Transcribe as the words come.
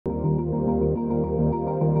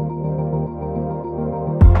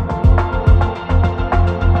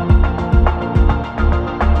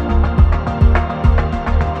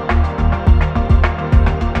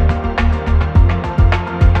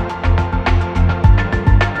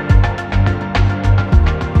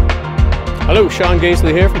Hello, Sean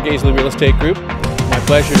Gaisley here from Gaisley Real Estate Group. My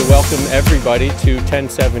pleasure to welcome everybody to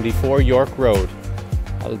 1074 York Road.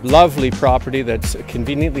 A lovely property that's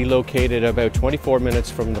conveniently located about 24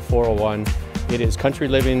 minutes from the 401. It is country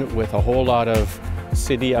living with a whole lot of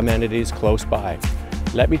city amenities close by.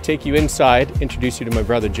 Let me take you inside, introduce you to my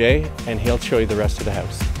brother Jay, and he'll show you the rest of the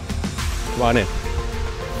house. Come on in.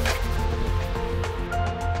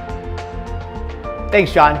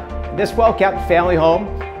 Thanks, John. This well-kept family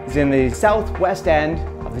home is in the southwest end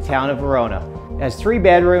of the town of Verona. It has 3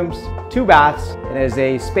 bedrooms, 2 baths, and is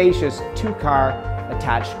a spacious 2-car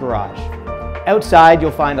attached garage. Outside,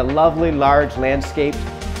 you'll find a lovely, large, landscaped,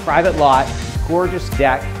 private lot, gorgeous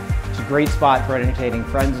deck. It's a great spot for entertaining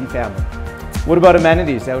friends and family. What about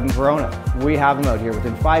amenities out in Verona? We have them out here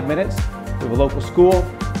within 5 minutes. We have a local school,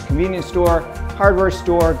 convenience store, hardware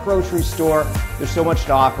store, grocery store. There's so much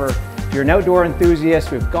to offer. If you're an outdoor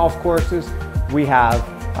enthusiast, we have golf courses, we have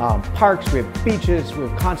parks, we have beaches, we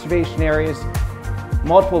have conservation areas,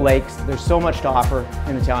 multiple lakes. There's so much to offer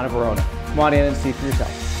in the town of Verona. Come on in and see for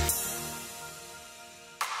yourself.